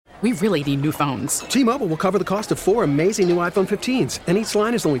We really need new phones. T-Mobile will cover the cost of 4 amazing new iPhone 15s, and each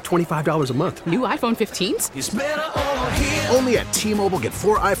line is only $25 a month. New iPhone 15s? It's better over here. Only at T-Mobile, get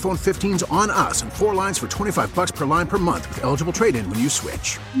 4 iPhone 15s on us and 4 lines for $25 per line per month with eligible trade-in when you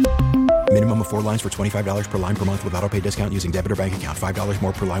switch. Minimum of 4 lines for $25 per line per month with autopay discount using debit or bank account. $5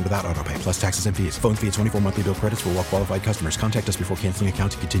 more per line without autopay, plus taxes and fees. Phone fee at 24 monthly bill credits for well-qualified customers. Contact us before canceling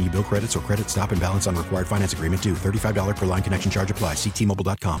account to continue bill credits or credit stop and balance on required finance agreement due. $35 per line connection charge applies. See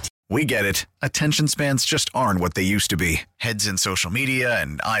T-Mobile.com. We get it. Attention spans just aren't what they used to be. Heads in social media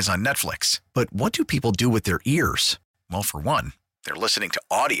and eyes on Netflix. But what do people do with their ears? Well, for one, they're listening to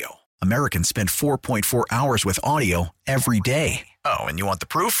audio. Americans spend 4.4 hours with audio every day. Oh, and you want the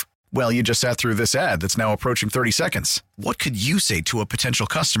proof? Well, you just sat through this ad that's now approaching 30 seconds. What could you say to a potential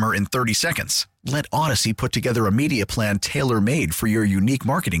customer in 30 seconds? Let Odyssey put together a media plan tailor-made for your unique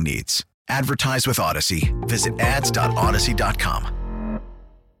marketing needs. Advertise with Odyssey. Visit ads.odyssey.com.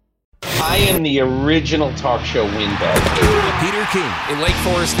 I am the original talk show windbag. Peter King. In Lake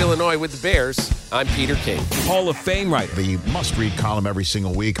Forest, Illinois with the Bears, I'm Peter King. Hall of Fame writer. The must-read column every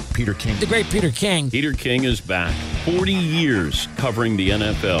single week, Peter King. The great Peter King. Peter King is back. 40 years covering the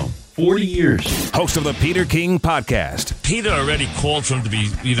NFL. 40 years. Host of the Peter King Podcast. Peter already called for him to be,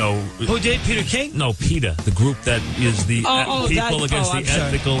 Who did? Peter King? No, PETA, the group that is the people against the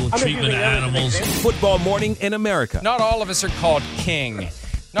ethical treatment of animals. Football Morning in America. Not all of us are called King.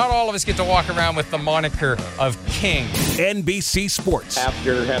 Not all of us get to walk around with the moniker of King. NBC Sports.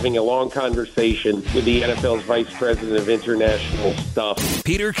 After having a long conversation with the NFL's Vice President of International Stuff.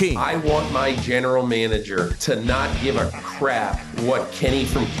 Peter King. I want my general manager to not give a crap what Kenny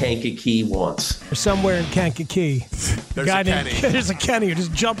from Kankakee wants. Somewhere in Kankakee. There's a Kenny. There's a Kenny who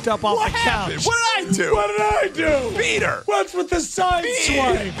just jumped up off the couch. What did I do? Peter. What's with the side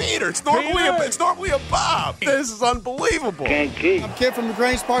swipe? Peter. It's normally a Bob. This is unbelievable. Kankakee. I'm a kid from the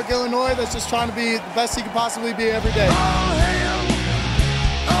Grange Park, Illinois, that's just trying to be the best he could possibly be every day.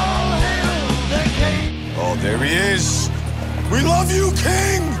 Oh, there he is. We love you,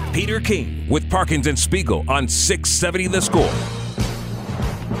 King. Peter King with Parkins and Spiegel on 670 The Score.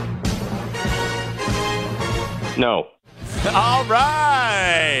 No. All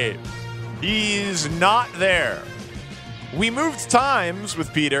right. He's not there. We moved times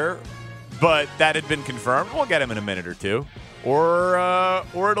with Peter, but that had been confirmed. We'll get him in a minute or two. Or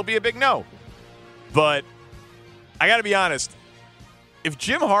it'll be a big no. But I got to be honest. If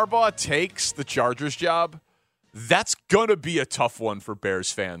Jim Harbaugh takes the Chargers job, that's going to be a tough one for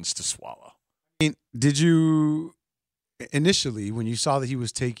Bears fans to swallow. Did you initially, when you saw that he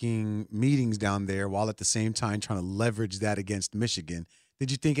was taking meetings down there while at the same time trying to leverage that against Michigan,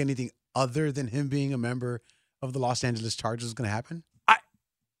 did you think anything other than him being a member of the Los Angeles Chargers was going to happen?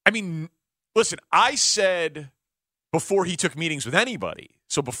 I mean, listen, I said before he took meetings with anybody,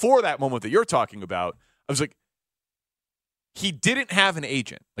 so before that moment that you're talking about, I was like, he didn't have an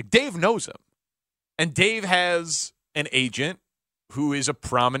agent. Like, Dave knows him. And Dave has an agent who is a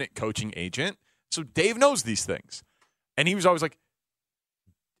prominent coaching agent. So Dave knows these things. And he was always like,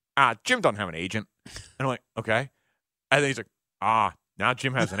 Jim don't have an agent. And I'm like, okay. And then he's like, now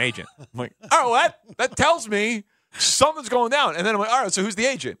Jim has an agent. I'm like, oh, well, that tells me something's going down. And then I'm like, all right, so who's the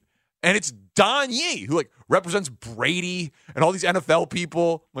agent? And it's Don Yee, who like represents Brady and all these NFL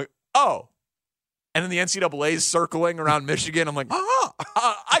people. I'm like, oh. And then the NCAA is circling around Michigan. I'm like,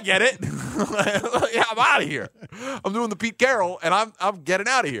 I get it. Yeah, I'm out of here. I'm doing the Pete Carroll, and I'm getting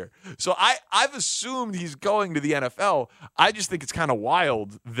out of here. So I've assumed he's going to the NFL. I just think it's kind of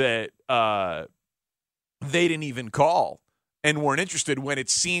wild that they didn't even call and weren't interested when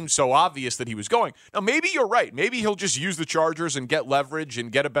it seemed so obvious that he was going. Now, maybe you're right. Maybe he'll just use the Chargers and get leverage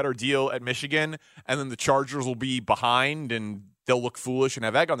and get a better deal at Michigan, and then the Chargers will be behind and they'll look foolish and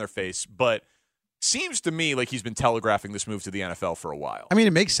have egg on their face. But seems to me like he's been telegraphing this move to the NFL for a while. I mean,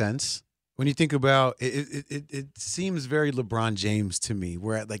 it makes sense. When you think about it, it seems very LeBron James to me,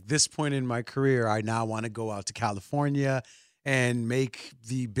 where at like this point in my career, I now want to go out to California and make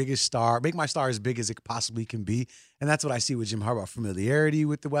my star as big as it possibly can be. And that's what I see with Jim Harbaugh, familiarity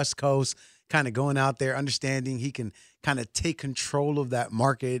with the West Coast, kind of going out there, understanding he can kind of take control of that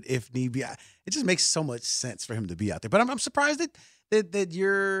market if need be. It just makes so much sense for him to be out there. But I'm surprised that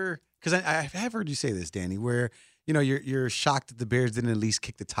you're, because I have heard you say this, Danny, where you're shocked that the Bears didn't at least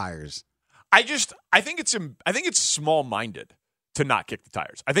kick the tires. I think it's small-minded to not kick the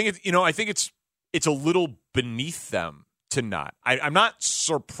tires. I think it's a little beneath them to not. I'm not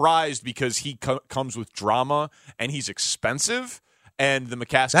surprised because he comes with drama and he's expensive, and the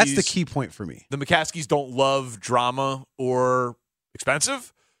McCaskies. That's the key point for me. The McCaskies don't love drama or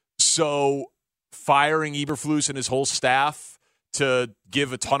expensive, so firing Eberflus and his whole staff to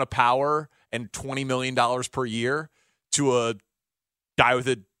give a ton of power and $20 million per year to a guy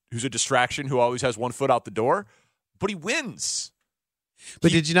who's a distraction who always has one foot out the door, but he wins.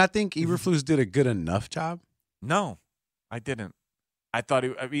 But did you not think Eberflus did a good enough job? No, I didn't. I thought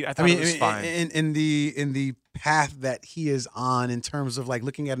it was fine. In the path that he is on, in terms of like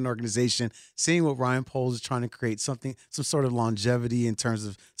looking at an organization, seeing what Ryan Poles is trying to create, some sort of longevity in terms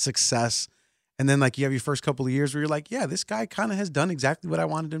of success, and then like you have your first couple of years where you're like, yeah, this guy kind of has done exactly what I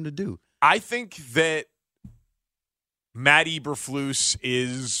wanted him to do. I think that Matt Eberflus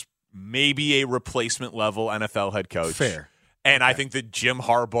is maybe a replacement level NFL head coach. Fair. And I think that Jim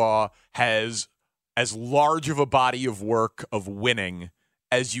Harbaugh has as large of a body of work of winning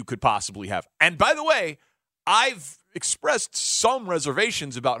as you could possibly have. And by the way, I've expressed some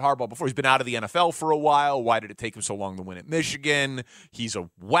reservations about Harbaugh before. He's been out of the NFL for a while. Why did it take him so long to win at Michigan? He's a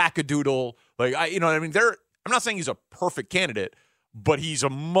wackadoodle. You know what I mean? I'm not saying he's a perfect candidate, but he's a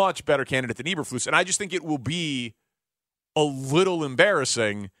much better candidate than Eberflus. And I just think it will be a little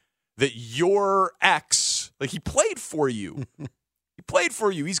embarrassing that your ex, he played for you. He played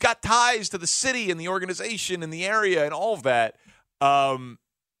for you. He's got ties to the city and the organization and the area and all of that.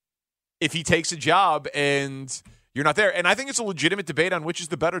 If he takes a job and you're not there. And I think it's a legitimate debate on which is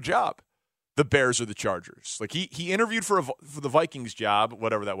the better job, the Bears or the Chargers. He interviewed for the Vikings job,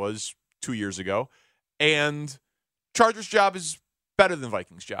 whatever that was, 2 years ago, and Chargers job is better than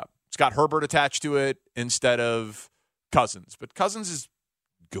Vikings job. It's got Herbert attached to it instead of Cousins. But Cousins is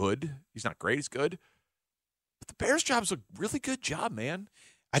good. He's not great. He's good. But the Bears job is a really good job, man.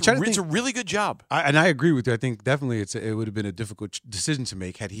 It's a really good job. And I agree with you. I think definitely it would have been a difficult decision to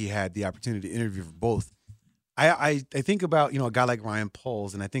make had he had the opportunity to interview for both. I think about, a guy like Ryan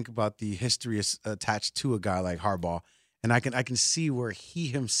Poles, and I think about the history attached to a guy like Harbaugh, and I can see where he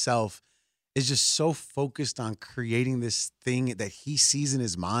himself is just so focused on creating this thing that he sees in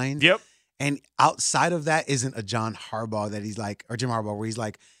his mind. Yep. And outside of that isn't a John Harbaugh that he's like, or Jim Harbaugh, where he's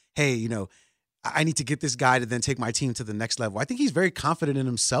like, hey, I need to get this guy to then take my team to the next level. I think he's very confident in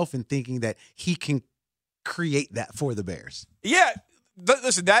himself in thinking that he can create that for the Bears. Yeah.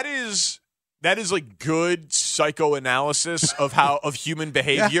 Listen, that is like good psychoanalysis of human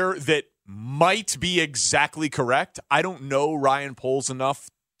behavior that might be exactly correct. I don't know Ryan Poles enough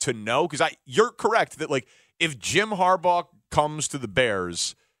to know, because you're correct that if Jim Harbaugh comes to the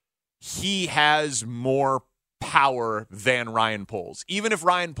Bears, he has more power than Ryan Poles. Even if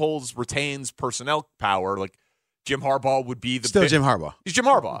Ryan Poles retains personnel power, Jim Harbaugh would be Jim Harbaugh. He's Jim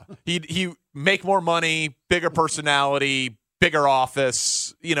Harbaugh. He make more money, bigger personality, bigger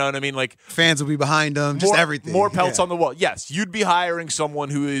office. You know what I mean? Fans will be behind him. Just everything. More pelts on the wall. Yes, you'd be hiring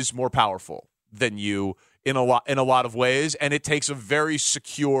someone who is more powerful than you in a lot of ways, and it takes a very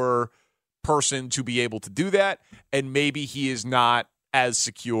secure person to be able to do that. And maybe he is not as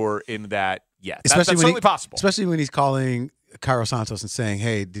secure in that yet. That's certainly possible. Especially when he's calling Cairo Santos and saying,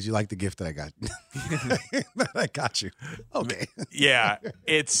 hey, did you like the gift that I got? I got you. Okay. Yeah.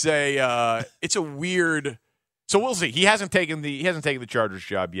 It's a weird. So we'll see. He hasn't taken the Chargers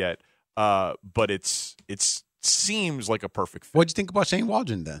job yet. But it seems like a perfect fit. What'd you think about Shane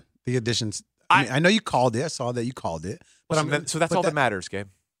Waldron then? The additions. I know you called it. I saw that you called it. But so that's all that matters, Gabe.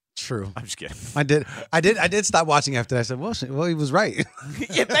 True. I'm just kidding. I did stop watching after that. I said, well, he was right.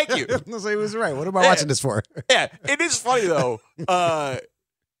 Yeah, thank you. He was right. What am I watching this for? Yeah, it is funny though.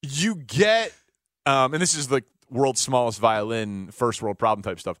 You get, and this is the world's smallest violin, first world problem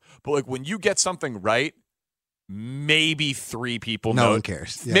type stuff. But when you get something right, maybe 3 people. No one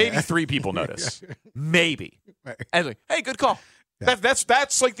cares. Yeah. Maybe 3 people notice. Maybe. Right. And hey, good call. Yeah. That's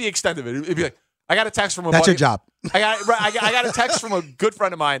the extent of it. It'd be I got a text from a That's buddy. your job. I got a text from a good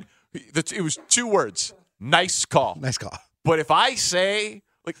friend of mine. It was 2 words. Nice call. Nice call. But if I say,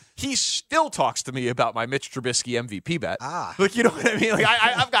 he still talks to me about my Mitch Trubisky MVP bet. You know what I mean?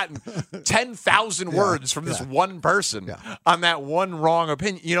 I've gotten 10,000 words from this one person on that one wrong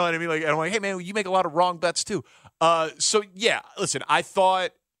opinion. You know what I mean? And I'm like, hey, man, you make a lot of wrong bets too. So, yeah, listen, I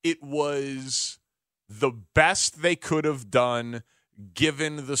thought it was the best they could have done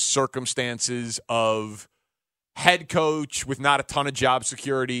given the circumstances of head coach with not a ton of job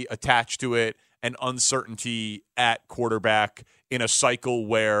security attached to it and uncertainty at quarterback in a cycle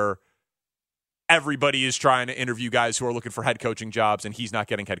where everybody is trying to interview guys who are looking for head coaching jobs and he's not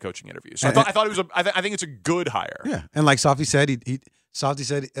getting head coaching interviews. So I thought it was I think it's a good hire. Yeah. And like Softy said, Softy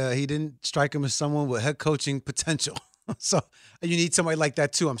said he didn't strike him as someone with head coaching potential. So you need somebody like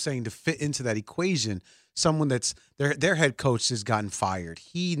that too. I'm saying to fit into that equation. Someone that's their head coach has gotten fired.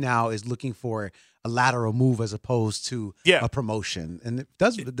 He now is looking for a lateral move as opposed to a promotion, and it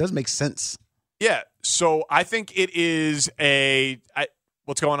does make sense. Yeah. So I think it is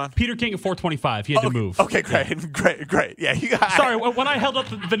what's going on? Peter King at 425. He had to move. Okay, great. Yeah. Great. Yeah. Sorry, when I held up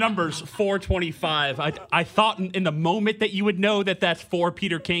the numbers 425, I thought in the moment that you would know that that's for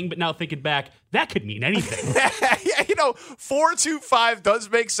Peter King, but now thinking back, that could mean anything. Yeah, 425 does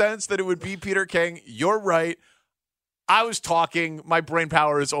make sense that it would be Peter King. You're right. I was talking. My brain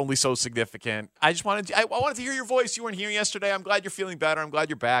power is only so significant. I wanted to hear your voice. You weren't here yesterday. I'm glad you're feeling better. I'm glad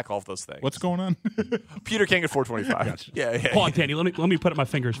you're back. All of those things. What's going on? Peter King at 425. Gotcha. Yeah. Hold on, Danny. Let me put up my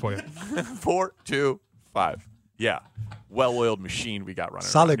fingers for you. 425. Yeah. Well-oiled machine we got running.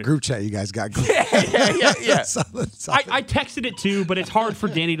 Solid group chat you guys got going. Yeah. solid. I texted it too, but it's hard for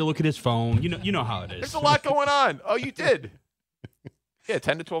Danny to look at his phone. You know how it is. There's a lot going on. Oh, you did. Yeah,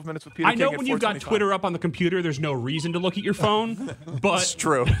 10 to 12 minutes with Peter King. I know when you've got Twitter up on the computer, there's no reason to look at your phone, but it's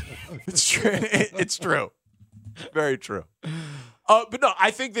true. It's true. It's true. Very true. But no,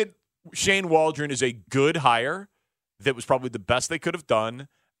 I think that Shane Waldron is a good hire. That was probably the best they could have done,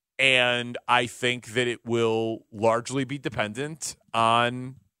 and I think that it will largely be dependent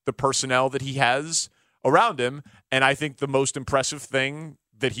on the personnel that he has around him. And I think the most impressive thing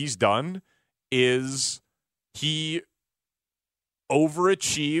that he's done is he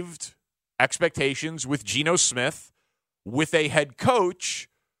overachieved expectations with Geno Smith, with a head coach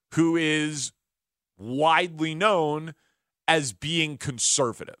who is widely known as being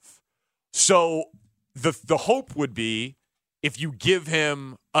conservative. So the hope would be if you give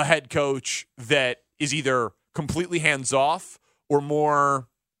him a head coach that is either completely hands-off or more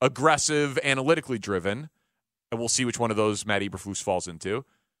aggressive, analytically driven, and we'll see which one of those Matt Eberflus falls into,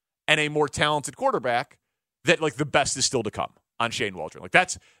 and a more talented quarterback, that like the best is still to come on Shane Waldron. Like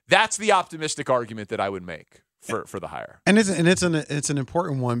that's the optimistic argument that I would make for the hire. And it's an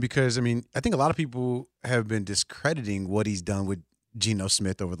important one because I mean, I think a lot of people have been discrediting what he's done with Geno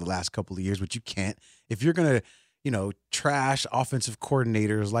Smith over the last couple of years, but you can't. If you're going to, trash offensive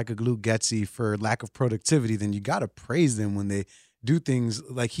coordinators like a Luke Getsy for lack of productivity, then you got to praise them when they do things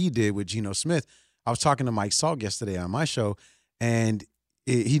like he did with Geno Smith. I was talking to Mike Salk yesterday on my show, and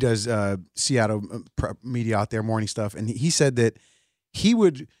he does Seattle media out there, morning stuff, and he said that he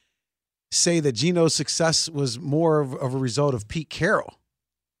would say that Geno's success was more of a result of Pete Carroll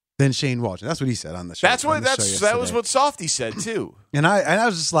than Shane Waldron. That's what he said on the show. That was what Softy said too. And I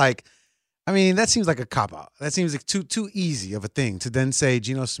was just like, I mean, that seems like a cop-out. That seems like too easy of a thing to then say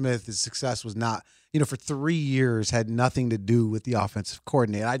Geno Smith's success was not, for 3 years had nothing to do with the offensive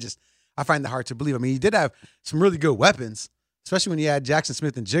coordinator. I find that hard to believe. I mean, he did have some really good weapons, especially when you had Jackson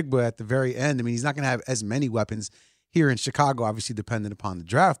Smith and Jigba at the very end. I mean, he's not going to have as many weapons here in Chicago, obviously dependent upon the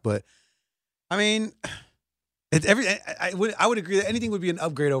draft. But, I mean, I would agree that anything would be an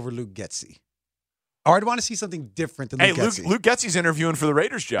upgrade over Luke Getsy. Or I'd want to see something different than Luke Getsy. Luke Getsy's interviewing for the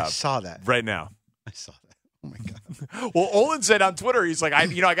Raiders job. I saw that. Right now. I saw that. Oh, my God. Well, Olin said on Twitter, he's like, I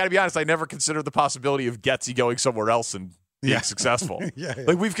got to be honest, I never considered the possibility of Getsy going somewhere else and being successful. Yeah.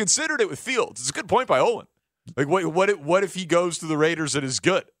 Like, we've considered it with Fields. It's a good point by Olin. Like, what if he goes to the Raiders and is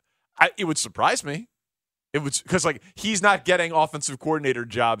good? It would surprise me. It would, because like he's not getting offensive coordinator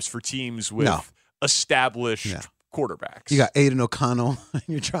jobs for teams with established quarterbacks. You got Aiden O'Connell.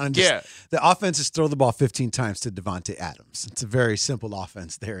 You're trying to the offense is throw the ball 15 times to Devontae Adams. It's a very simple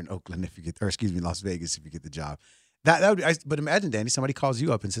offense there in Oakland Las Vegas if you get the job. That would be, but imagine, Danny, somebody calls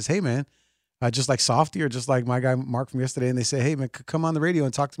you up and says, "Hey man, just like Softy or just like my guy Mark from yesterday," and they say, "Hey man, come on the radio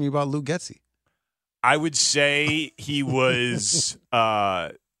and talk to me about Luke Getsy." I would say he was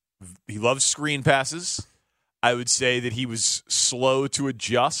he loves screen passes. I would say that he was slow to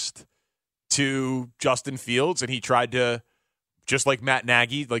adjust to Justin Fields, and he tried to, just like Matt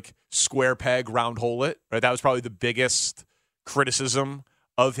Nagy, like square peg, round hole it. Right, that was probably the biggest criticism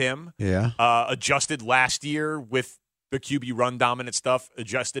of him. Yeah, adjusted last year with the QB run dominant stuff.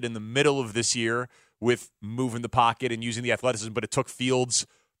 Adjusted in the middle of this year with moving the pocket and using the athleticism, but it took Fields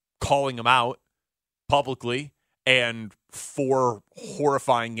calling him out publicly and 4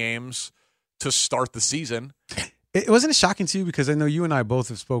 horrifying games to start the season. It wasn't shocking to you because I know you and I both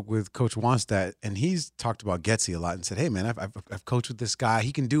have spoke with Coach Wannstedt, and he's talked about Getsy a lot and said, "Hey man, I've coached with this guy.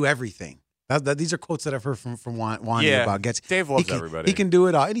 He can do everything." These are quotes that I've heard from Wannstedt about Getsy. Dave loves everybody. He can do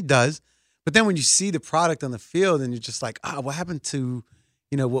it all, and he does. But then when you see the product on the field, and you're just like, what happened to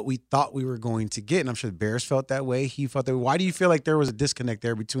what we thought we were going to get? And I'm sure the Bears felt that way. He felt that way. Why do you feel like there was a disconnect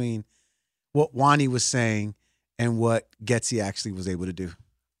there between what Wani was saying and what Getsy actually was able to do?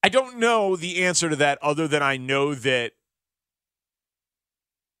 I don't know the answer to that other than I know that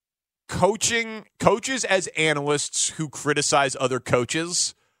coaches as analysts who criticize other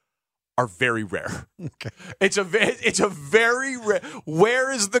coaches are very rare. Okay. It's a very rare.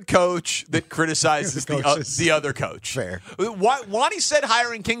 Where is the coach that criticizes the other coach? Fair. Lonnie said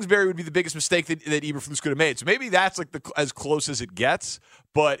hiring Kingsbury would be the biggest mistake that Eberflus could have made. So maybe that's like as close as it gets,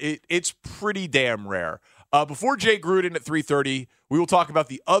 but it's pretty damn rare. Before Jay Gruden at 3:30, we will talk about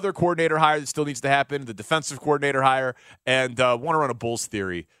the other coordinator hire that still needs to happen, the defensive coordinator hire, and want to run a Bulls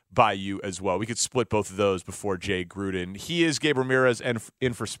theory by you as well. We could split both of those before Jay Gruden. He is Gabe Ramirez, and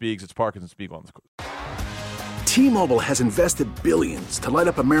in for Speaks. It's Parkins and Spiegel on the T-Mobile has invested billions to light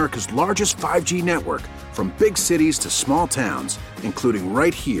up America's largest 5G network, from big cities to small towns, including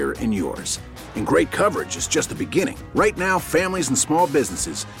right here in yours. And great coverage is just the beginning. Right now, families and small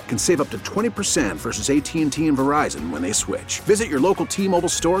businesses can save up to 20% versus AT&T and Verizon when they switch. Visit your local T-Mobile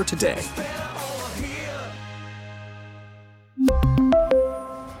store today.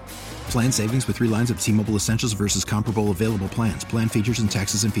 Plan savings with 3 lines of T-Mobile Essentials versus comparable available plans. Plan features and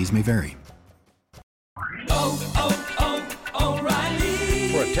taxes and fees may vary.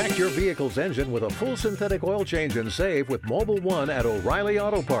 Protect your vehicle's engine with a full synthetic oil change and save with Mobile One at O'Reilly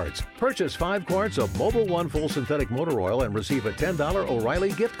Auto Parts. Purchase 5 quarts of Mobile One full synthetic motor oil and receive a $10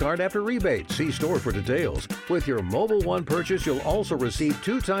 O'Reilly gift card after rebate. See store for details. With your Mobile One purchase, you'll also receive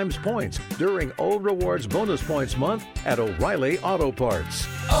 2 times points during O Rewards Bonus Points Month at O'Reilly Auto Parts.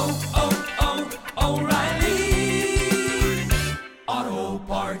 O'Reilly Auto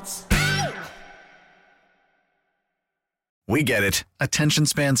Parts. We get it. Attention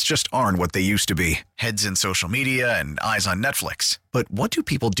spans just aren't what they used to be. Heads in social media and eyes on Netflix. But what do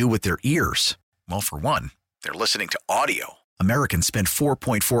people do with their ears? Well, for one, they're listening to audio. Americans spend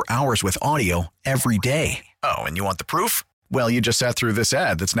 4.4 hours with audio every day. Oh, and you want the proof? Well, you just sat through this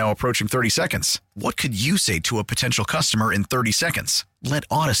ad that's now approaching 30 seconds. What could you say to a potential customer in 30 seconds? Let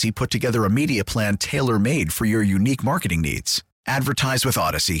Odyssey put together a media plan tailor-made for your unique marketing needs. Advertise with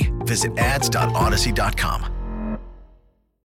Odyssey. Visit ads.odyssey.com.